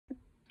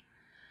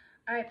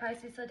All right,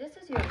 Pisces, so this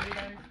is your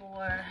reading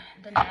for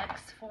the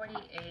next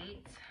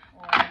 48,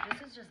 or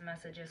this is just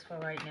messages for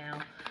right now.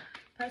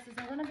 Pisces,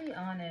 I'm going to be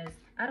honest.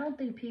 I don't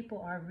think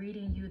people are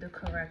reading you the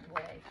correct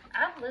way.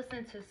 I've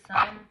listened to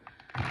some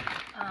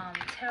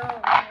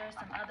tarot readers,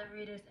 some other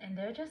readers, and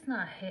they're just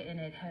not hitting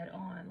it head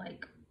on.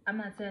 Like, I'm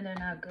not saying they're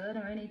not good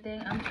or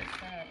anything. I'm just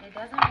saying it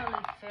doesn't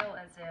really feel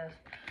as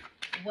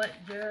if what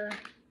you're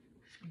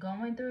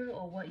going through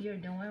or what you're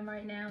doing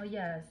right now,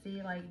 yeah,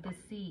 see, like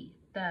deceit,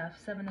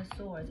 theft, seven of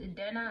swords,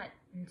 they're not,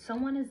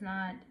 someone is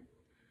not,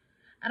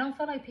 I don't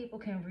feel like people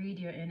can read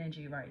your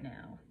energy right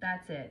now.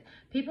 That's it.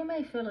 People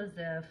may feel as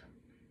if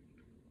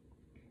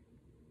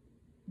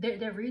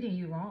they're reading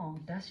you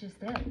wrong. That's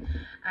just it.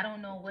 I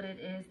don't know what it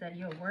is that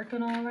you're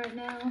working on right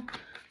now,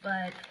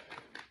 but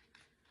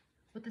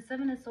with the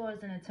seven of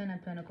swords and the 10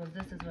 of pentacles,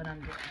 this is what I'm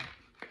getting.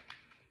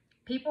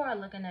 People are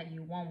looking at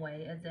you one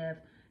way, as if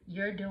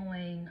you're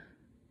doing,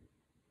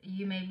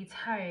 you may be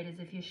tired, as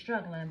if you're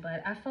struggling,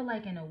 but I feel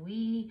like in a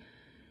wee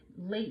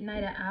late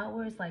night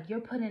hours, like you're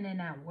putting in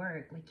that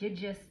work. Like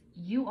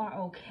you are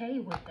okay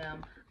with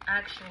them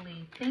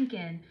actually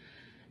thinking,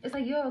 it's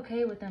like you're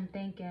okay with them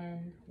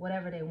thinking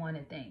whatever they want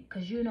to think,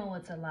 because you know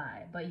it's a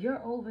lie. But you're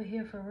over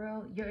here for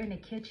real. You're in the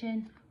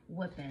kitchen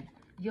whipping.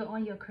 You're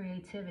on your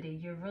creativity.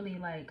 You're really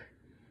like,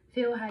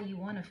 feel how you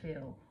want to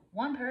feel.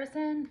 One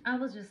person, I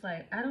was just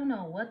like, I don't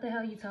know what the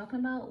hell you talking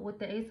about with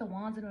the Ace of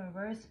Wands in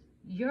reverse.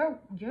 You're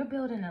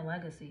building a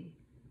legacy.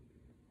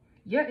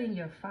 You're in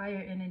your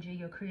fire energy,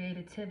 your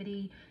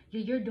creativity.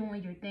 You're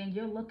doing your thing.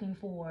 You're looking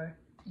for,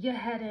 you're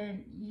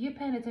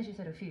paying attention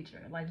to the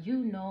future. Like, you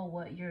know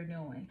what you're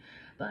doing.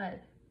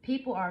 But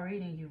people are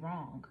reading you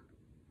wrong.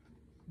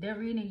 They're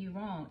reading you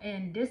wrong.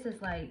 And this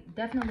is like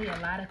definitely a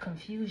lot of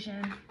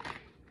confusion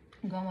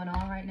going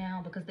on right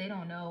now, because they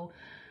don't know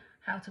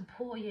how to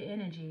pull your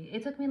energy.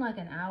 It took me like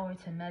an hour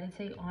to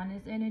meditate on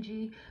this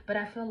energy, but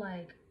I feel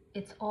like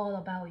it's all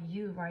about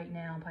you right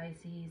now,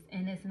 Pisces,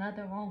 and there's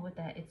nothing wrong with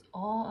that. It's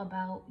all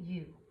about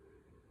you.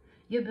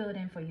 You're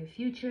building for your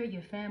future,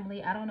 your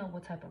family. I don't know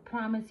what type of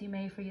promise you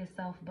made for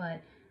yourself,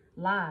 but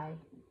lie.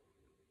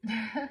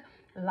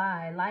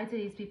 Lie to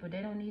these people.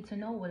 They don't need to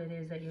know what it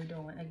is that you're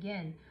doing.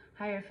 Again,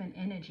 Hierophant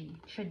energy,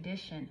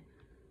 tradition.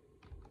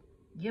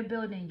 You're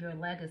building your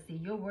legacy.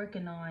 You're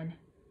working on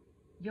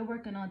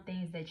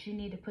things that you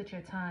need to put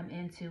your time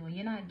into, and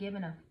you're not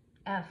giving a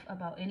F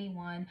about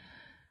anyone,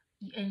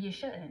 and you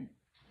shouldn't.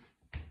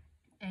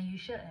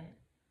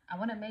 I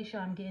want to make sure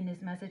I'm getting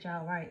this message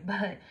out right,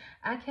 but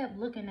I kept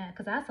looking at,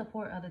 because I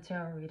support other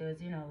tarot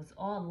readers, you know, it's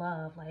all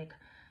love, like,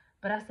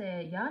 but I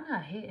said, y'all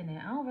not hitting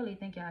it. I don't really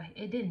think y'all,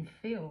 it didn't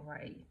feel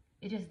right.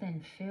 It just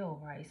didn't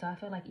feel right. So I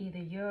feel like either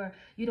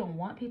you don't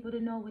want people to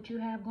know what you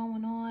have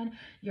going on,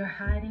 you're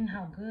hiding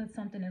how good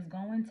something is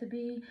going to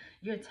be,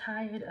 you're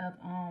tired of,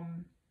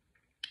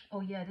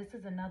 oh yeah, this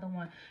is another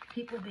one,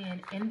 people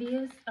being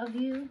envious of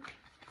you.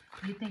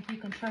 You think you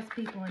can trust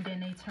people, and then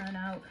they turn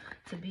out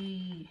to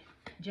be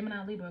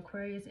Gemini, Libra,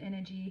 Aquarius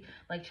energy,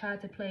 like try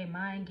to play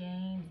mind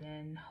games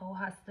and whole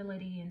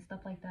hostility and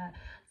stuff like that.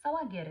 So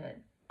I get it.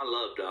 I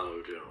love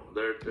Dollar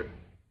General.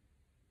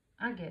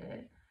 I get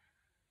it.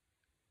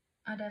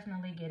 I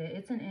definitely get it.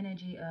 It's an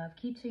energy of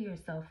keep to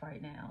yourself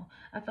right now.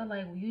 I feel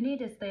like you need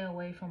to stay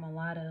away from a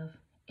lot of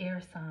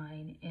air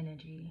sign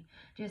energy.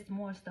 Just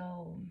more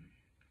so,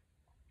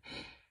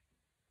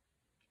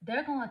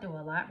 they're going through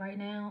a lot right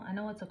now. I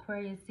know it's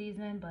Aquarius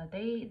season, but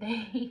they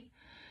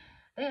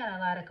got a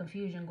lot of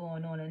confusion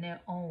going on in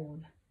their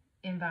own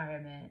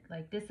environment.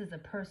 Like, this is a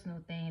personal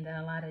thing that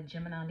a lot of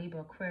Gemini,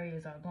 Libra,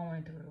 Aquarius are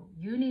going through.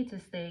 You need to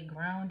stay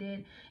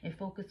grounded and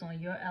focus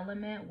on your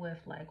element with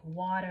like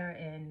water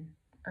and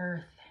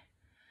earth,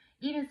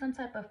 even some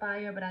type of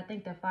fire, but I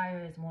think the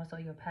fire is more so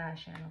your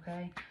passion,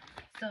 okay?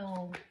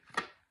 So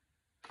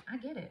I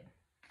get it.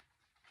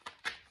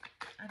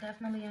 I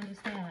definitely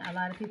understand. A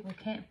lot of people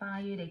can't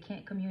find you. They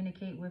can't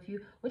communicate with you,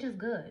 which is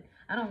good.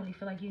 I don't really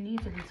feel like you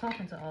need to be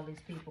talking to all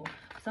these people.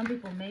 Some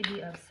people may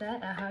be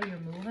upset at how you're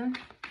moving,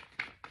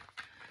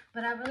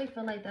 but I really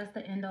feel like that's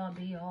the end all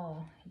be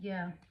all.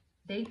 Yeah,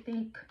 they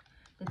think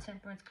the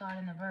Temperance card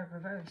in the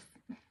reverse.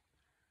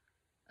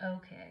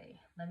 Okay,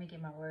 let me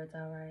get my words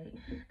out right.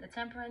 The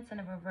Temperance in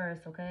the reverse,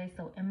 okay?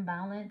 So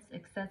imbalance,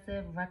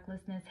 excessive,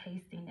 recklessness,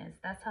 hastiness.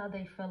 That's how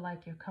they feel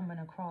like you're coming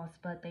across,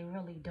 but they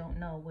really don't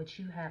know what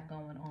you have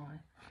going on.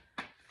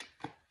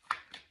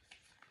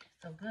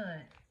 So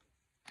good.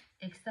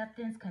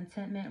 Acceptance,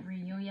 contentment,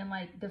 reunion.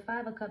 Like the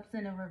Five of Cups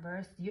in the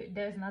reverse,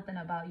 there's nothing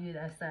about you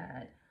that's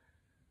sad.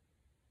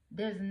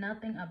 There's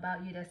nothing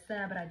about you that's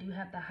sad, but I do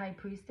have the High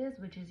Priestess,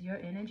 which is your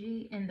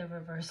energy, in the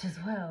reverse as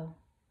well.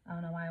 I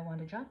don't know why I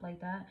wanted to drop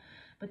like that,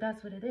 but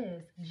that's what it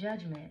is.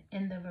 Judgment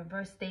in the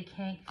reverse. They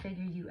can't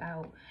figure you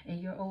out, and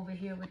you're over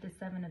here with the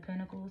Seven of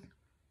Pentacles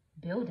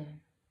building.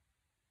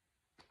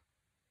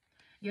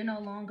 You're no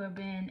longer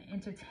being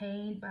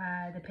entertained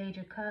by the Page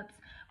of Cups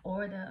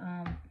or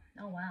the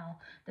oh wow,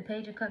 the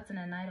Page of Cups and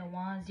the Knight of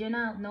Wands. You're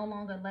no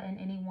longer letting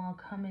anyone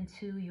come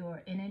into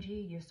your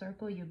energy, your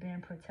circle. You're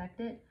being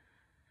protected.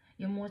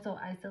 You're more so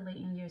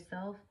isolating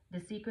yourself.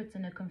 The secrets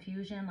and the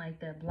confusion,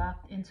 like the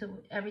blocked into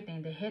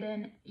everything, the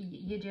hidden,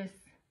 you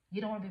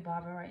don't want to be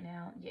bothered right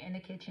now. You're in the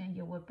kitchen,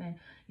 you're whipping,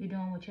 you're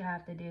doing what you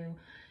have to do.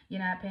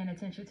 You're not paying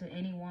attention to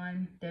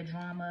anyone, their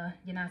drama.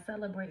 You're not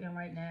celebrating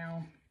right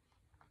now.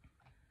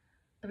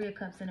 Three of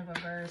Cups in the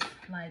reverse.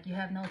 Like, you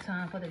have no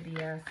time for the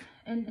BS.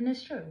 And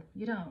it's true.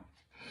 You don't.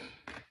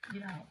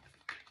 You don't.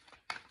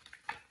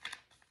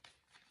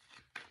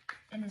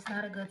 And it's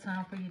not a good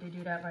time for you to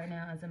do that right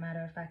now, as a matter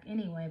of fact,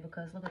 anyway,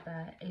 because look at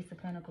that. Ace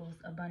of Pentacles,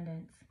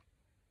 abundance,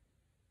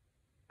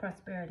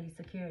 prosperity,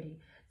 security.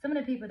 Some of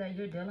the people that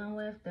you're dealing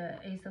with, the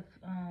Ace of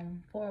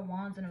Four of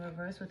Wands in the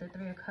reverse with the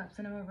Three of Cups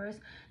in the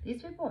reverse,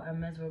 these people are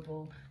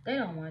miserable. They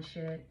don't want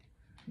shit.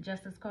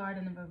 Justice card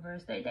in the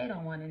reverse, they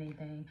don't want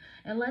anything.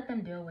 And let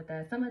them deal with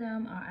that. Some of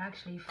them are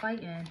actually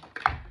fighting.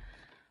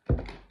 Ooh,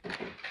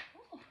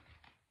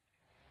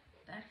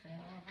 that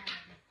fell.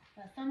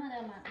 But some of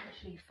them are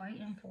actually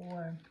fighting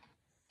for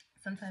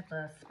some type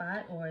of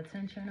spot or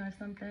attention or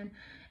something.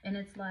 And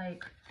it's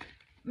like,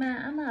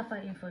 man, I'm not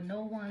fighting for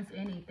no one's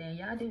anything.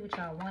 Y'all do what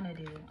y'all want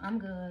to do. I'm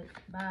good.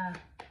 Bye.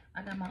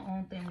 I got my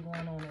own thing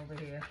going on over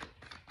here.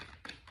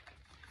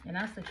 And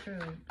that's the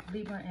truth.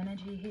 Libra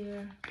energy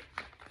here.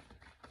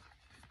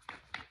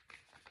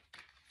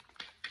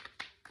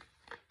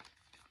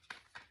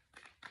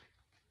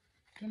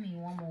 Give me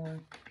one more.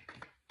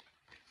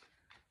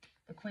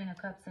 The Queen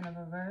of Cups in the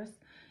reverse.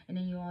 And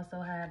then you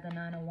also have the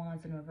Nine of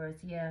Wands in reverse.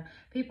 Yeah,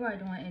 people are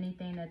doing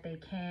anything that they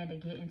can to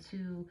get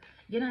into.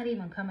 You're not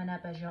even coming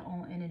up as your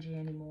own energy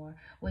anymore.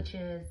 Which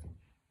is,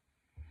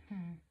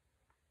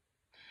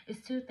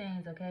 it's two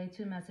things, okay?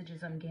 Two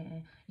messages I'm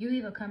getting. You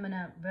either coming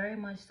up very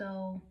much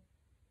so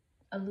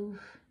aloof,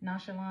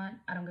 nonchalant,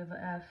 I don't give a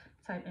F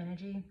type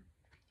energy.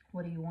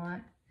 What do you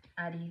want?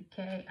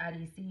 IDK,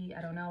 IDC,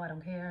 I don't know, I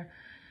don't care.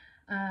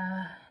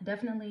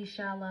 Definitely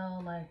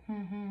shallow, like,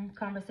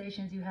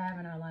 conversations you have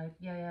and are like,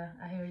 yeah,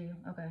 I hear you,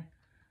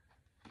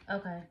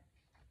 okay,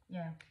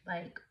 yeah,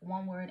 like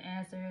one word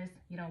answers,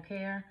 you don't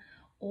care.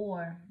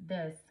 Or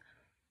this,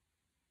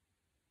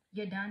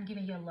 you're done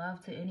giving your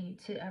love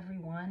to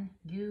everyone.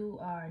 You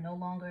are no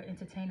longer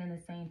entertaining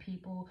the same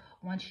people.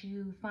 Once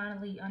you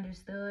finally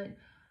understood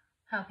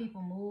how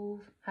people move,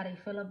 how they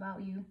feel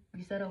about you,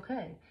 you said,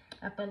 okay.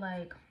 I feel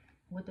like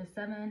with the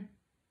 7,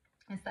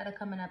 instead of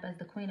coming up as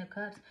the Queen of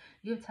Cups,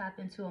 you've tapped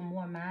into a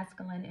more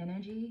masculine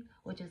energy,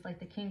 which is like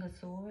the King of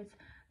Swords.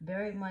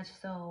 Very much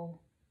so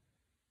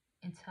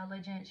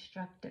intelligent,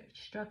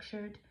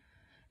 structured,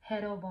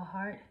 head over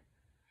heart.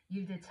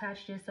 You've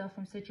detached yourself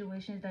from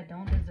situations that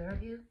don't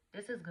deserve you.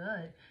 This is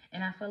good.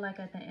 And I feel like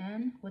at the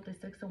end, with the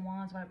 6 of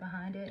Wands right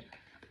behind it,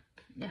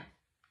 yeah.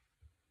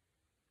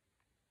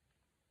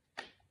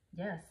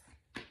 Yes.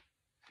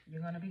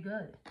 You're going to be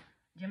good.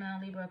 Gemini,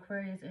 Libra,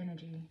 Aquarius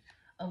energy.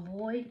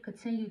 Avoid,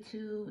 continue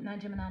to, not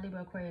Gemini,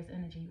 Libra, Aquarius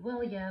energy.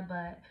 Well, yeah,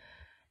 but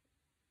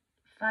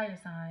fire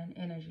sign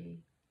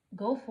energy.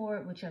 Go for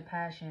it with your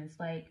passions.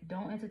 Like,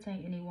 don't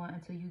entertain anyone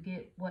until you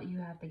get what you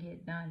have to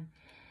get done.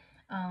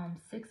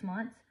 6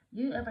 months.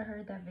 You ever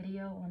heard that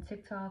video on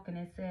TikTok and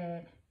it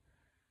said,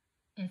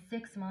 in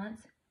 6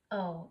 months,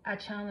 oh, I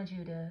challenge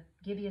you to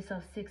give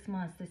yourself 6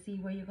 months to see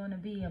where you're going to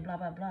be and blah,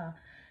 blah, blah.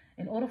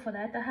 In order for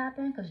that to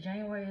happen, because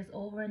January is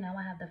over, now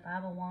I have the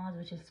 5 of Wands,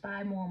 which is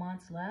 5 more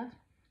months left.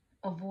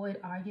 Avoid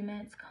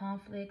arguments,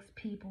 conflicts,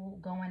 people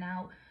going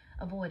out.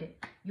 Avoid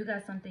it. You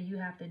got something you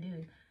have to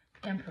do.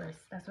 Empress,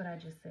 that's what I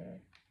just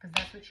said. Because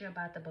that's what you're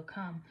about to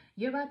become.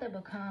 You're about to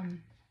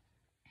become,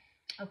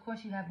 of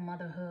course, you have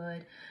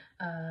motherhood,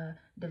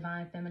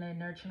 divine feminine,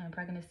 nurturing,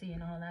 pregnancy,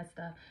 and all that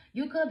stuff.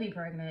 You could be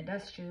pregnant,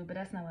 that's true, but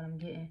that's not what I'm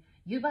getting.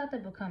 You're about to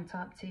become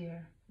top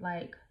tier.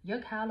 Like,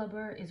 your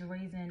caliber is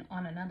raising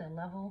on another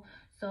level.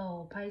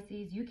 So,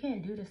 Pisces, you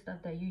can't do the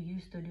stuff that you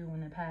used to do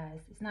in the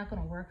past. It's not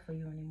going to work for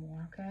you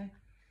anymore, okay?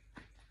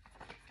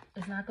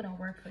 It's not going to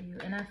work for you.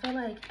 And I feel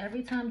like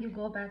every time you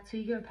go back to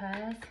your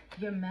past,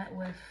 you're met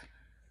with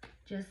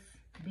just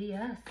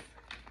BS.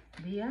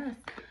 BS.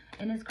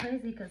 And it's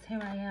crazy because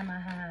here I am,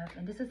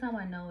 and this is how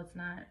I know it's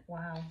not,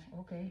 wow,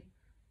 okay,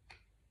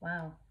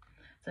 wow.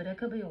 So there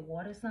could be a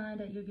water sign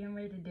that you're getting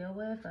ready to deal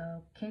with,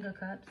 King of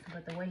Cups,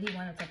 but the way he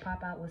wanted to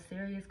pop out was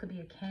serious. Could be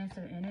a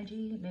Cancer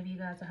energy. Maybe you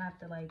guys will have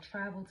to like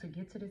travel to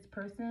get to this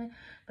person.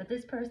 But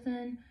this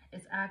person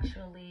is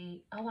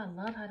actually, oh, I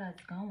love how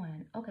that's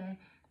going. Okay,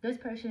 this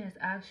person is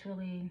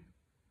actually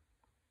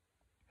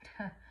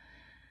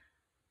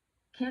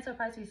Cancer,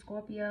 Pisces,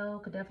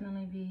 Scorpio. Could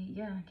definitely be,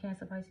 yeah,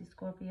 Cancer, Pisces,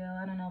 Scorpio.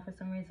 I don't know, for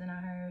some reason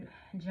I heard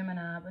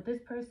Gemini, but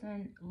this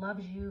person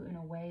loves you in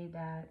a way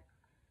that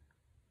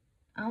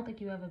I don't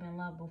think you've ever been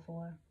loved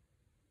before.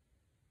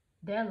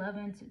 They're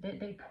loving,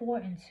 they pour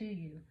into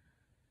you.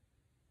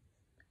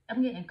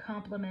 I'm getting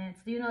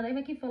compliments. You know, they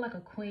make you feel like a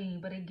queen.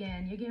 But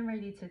again, you're getting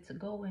ready to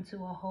go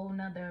into a whole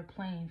nother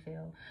playing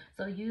field.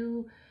 So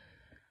you,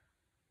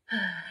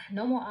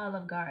 no more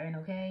Olive Garden,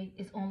 okay?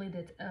 It's only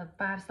the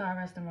 5-star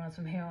restaurants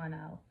from here on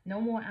out.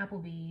 No more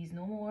Applebee's.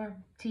 No more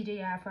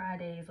TGI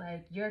Fridays.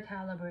 Like, your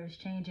caliber is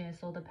changing.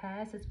 So the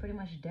past is pretty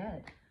much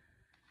dead.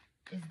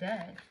 It's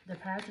dead. The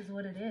past is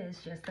what it is,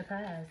 just the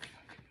past.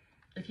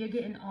 If you're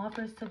getting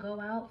offers to go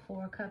out,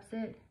 4 Cups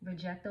it,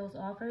 reject those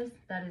offers.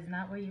 That is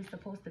not where you're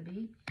supposed to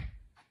be.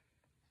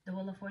 The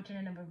Wheel of Fortune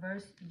in the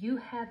reverse. You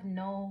have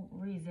no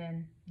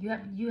reason.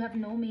 You have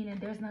no meaning.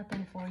 There's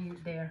nothing for you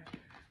there.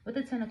 With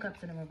the 10 of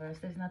Cups in the reverse,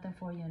 there's nothing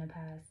for you in the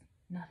past.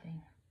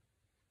 Nothing.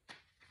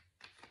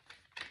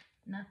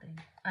 Nothing.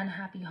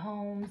 Unhappy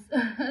homes,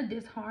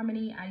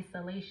 disharmony,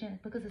 isolation,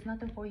 because there's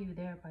nothing for you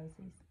there,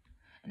 Pisces.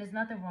 And there's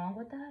nothing wrong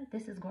with that.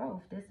 This is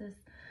growth. This is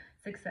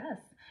success.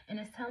 And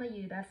it's telling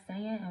you, that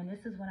saying, and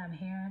this is what I'm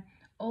hearing,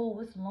 oh,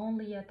 it's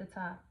lonely at the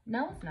top.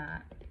 No, it's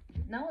not.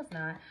 No, it's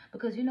not.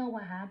 Because you know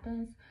what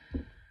happens?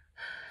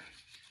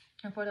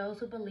 And for those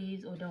who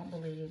believe or don't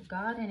believe,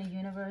 God and the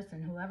universe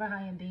and whoever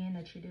higher being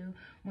that you do,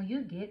 when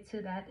you get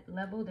to that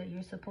level that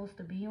you're supposed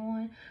to be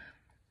on,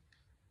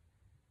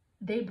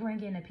 they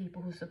bring in the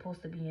people who's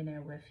supposed to be in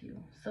there with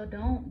you. So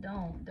don't.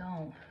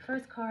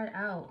 First card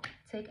out.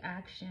 Take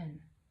action.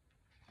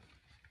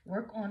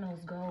 Work on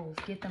those goals.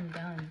 Get them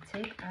done.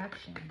 Take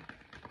action.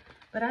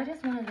 But I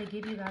just wanted to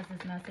give you guys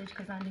this message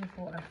because I knew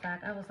for a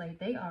fact. I was like,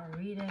 they are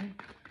reading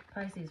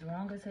Pisces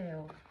wrong as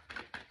hell.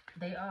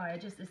 They are.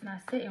 It's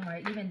not sitting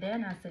right. Even they're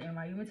not sitting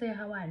right. You want to tell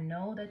you how I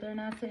know that they're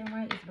not sitting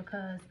right? It's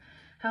because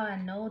how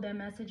I know their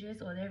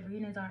messages or their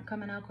readings aren't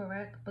coming out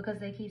correct. Because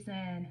they keep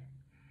saying,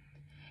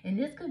 and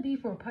this could be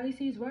for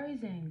Pisces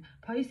rising,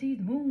 Pisces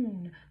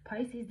moon,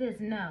 Pisces this.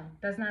 No,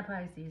 that's not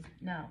Pisces.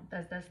 No,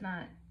 that's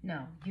not.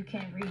 No, you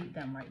can't read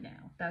them right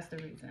now. That's the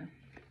reason.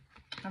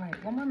 All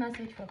right, one more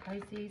message for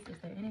Pisces. Is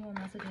there any more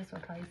messages for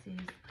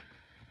Pisces?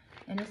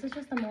 And this is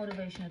just a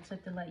motivational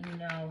tip to let you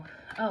know.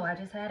 Oh, I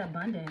just had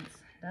abundance.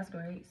 That's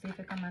great. See if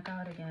it come back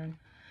out again.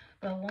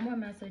 But one more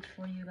message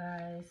for you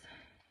guys.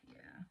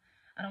 Yeah,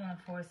 I don't want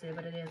to force it,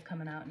 but it is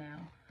coming out now.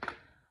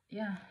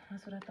 Yeah,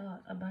 that's what I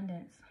thought.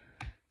 Abundance.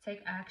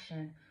 Take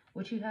action.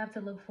 What you have to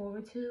look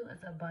forward to is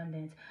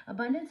abundance.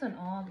 Abundance on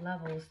all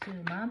levels too.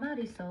 Mind,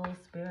 body, soul,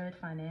 spirit,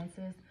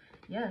 finances.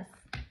 Yes.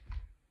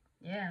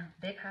 Yeah,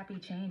 big happy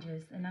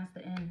changes. And that's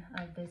the end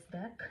of this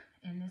deck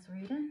in this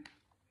reading.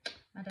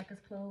 My deck is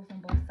closed on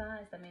both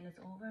sides. That means it's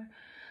over.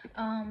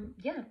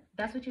 Yeah,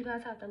 that's what you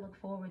guys have to look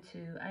forward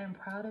to. I am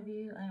proud of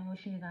you. I am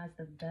wishing you guys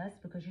the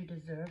best because you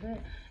deserve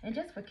it. And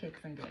just for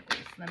kicks and giggles,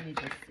 let me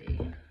just see.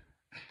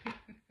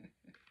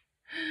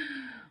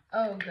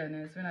 Oh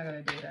goodness, we're not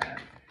gonna do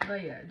that.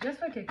 But yeah, just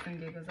for kicks and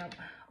giggles.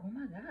 Oh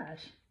my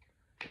gosh,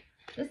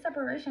 this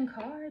separation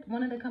card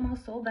wanted to come out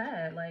so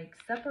bad. Like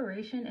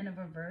separation in a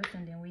reverse,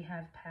 and then we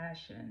have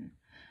passion.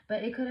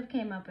 But it could have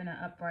came up in an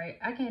upright.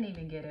 I can't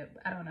even get it.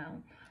 I don't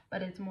know.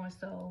 But it's more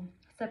so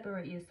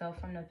separate yourself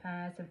from the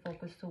past and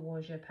focus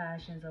towards your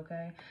passions,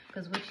 okay?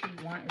 Because what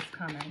you want is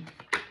coming.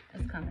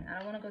 It's coming. I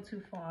don't want to go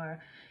too far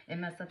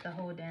and mess up the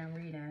whole damn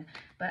reading.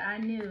 But I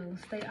knew,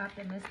 stay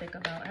optimistic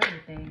about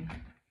everything.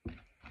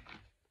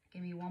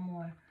 Give me one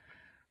more.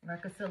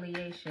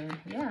 Reconciliation.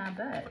 Yeah, I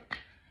bet.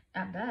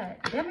 I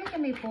bet. They're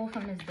making me pull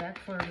from this deck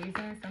for a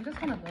reason. So I'm just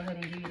going to go ahead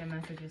and give you the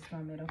messages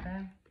from it,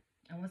 okay?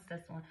 And what's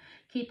this one?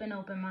 Keep an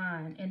open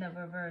mind in the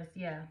reverse.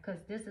 Yeah, because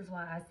this is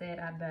why I said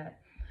I bet.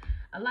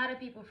 A lot of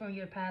people from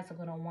your past are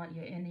going to want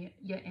your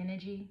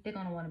energy. They're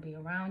going to want to be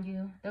around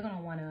you. They're going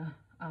to want to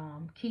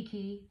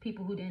kiki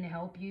people who didn't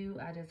help you.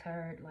 I just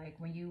heard like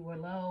when you were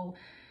low,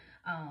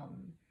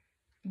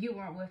 you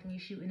weren't with me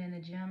shooting in the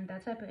gym,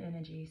 that type of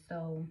energy.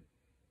 So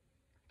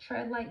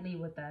tread lightly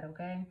with that,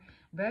 okay?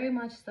 Very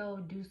much so.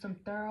 Do some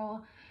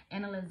thorough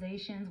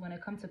analyzations when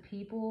it comes to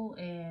people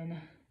and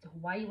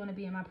why you want to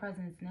be in my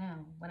presence now.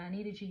 When I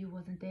needed you, you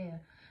wasn't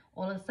there.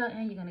 All of a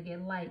sudden, you're going to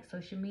get likes.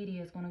 Social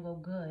media is going to go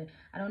good.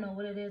 I don't know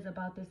what it is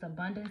about this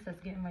abundance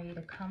that's getting ready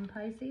to come,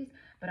 Pisces,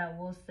 but I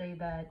will say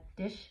that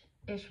this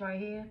ish right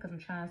here, because I'm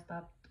trying to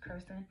stop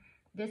cursing,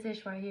 this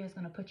ish right here is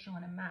going to put you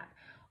on a map.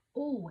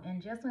 Oh,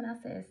 and just when I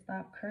said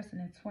stop cursing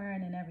and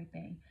swearing and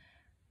everything,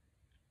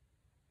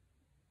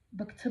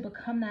 but to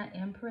become that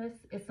empress,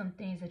 it's some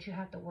things that you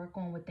have to work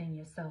on within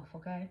yourself,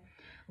 okay?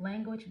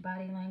 Language,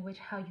 body language,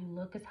 how you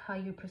look is how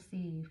you're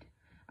perceived,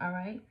 all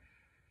right?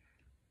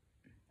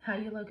 How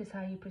you look is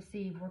how you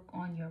perceive. Work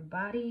on your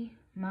body,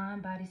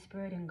 mind, body,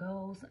 spirit, and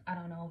goals. I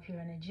don't know if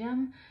you're in a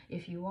gym.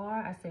 If you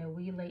are, I say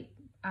we late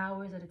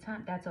hours at a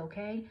time. That's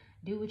okay.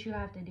 Do what you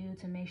have to do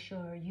to make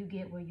sure you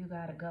get where you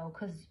got to go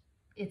because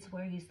it's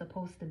where you're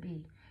supposed to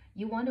be.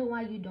 You wonder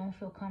why you don't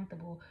feel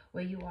comfortable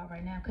where you are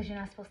right now because you're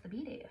not supposed to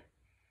be there.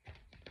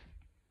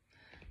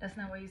 That's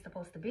not where you're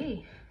supposed to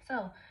be.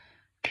 So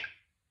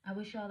I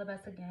wish you all the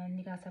best again.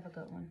 You guys have a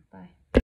good one. Bye.